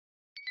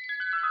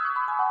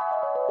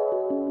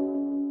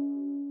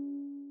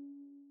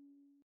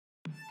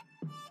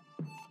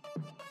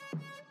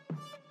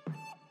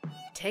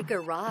Take a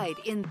ride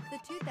in the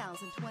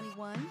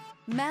 2021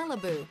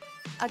 Malibu.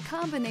 A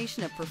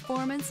combination of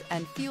performance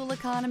and fuel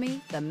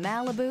economy, the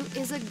Malibu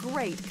is a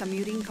great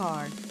commuting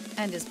car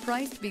and is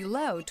priced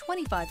below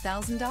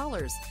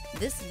 $25,000.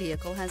 This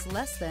vehicle has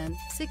less than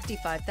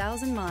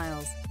 65,000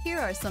 miles. Here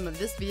are some of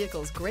this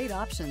vehicle's great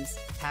options: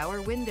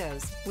 power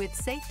windows with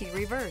safety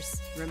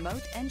reverse,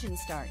 remote engine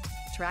start,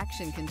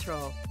 traction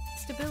control,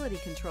 stability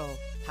control,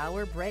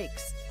 power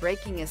brakes,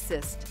 braking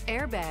assist,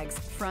 airbags,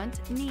 front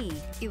knee,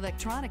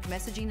 electronic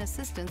messaging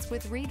assistance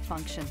with read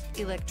function,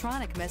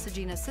 electronic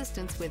messaging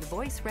assistance with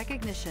voice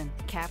recognition,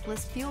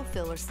 capless fuel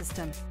filler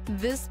system.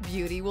 This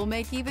beauty will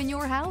make even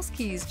your house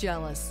keys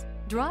jealous.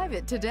 Drive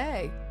it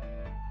today.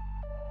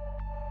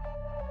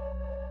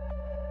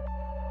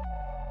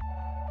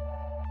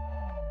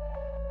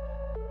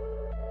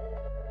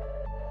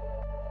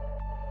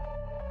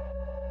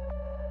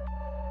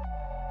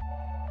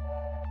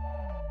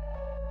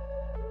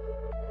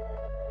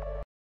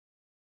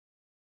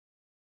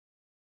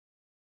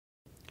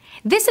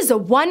 This is a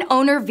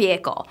one-owner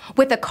vehicle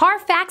with a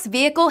Carfax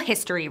Vehicle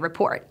History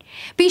Report.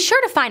 Be sure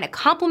to find a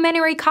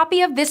complimentary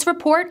copy of this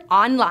report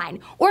online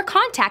or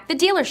contact the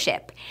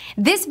dealership.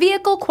 This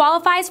vehicle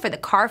qualifies for the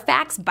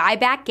Carfax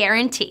Buyback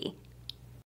Guarantee.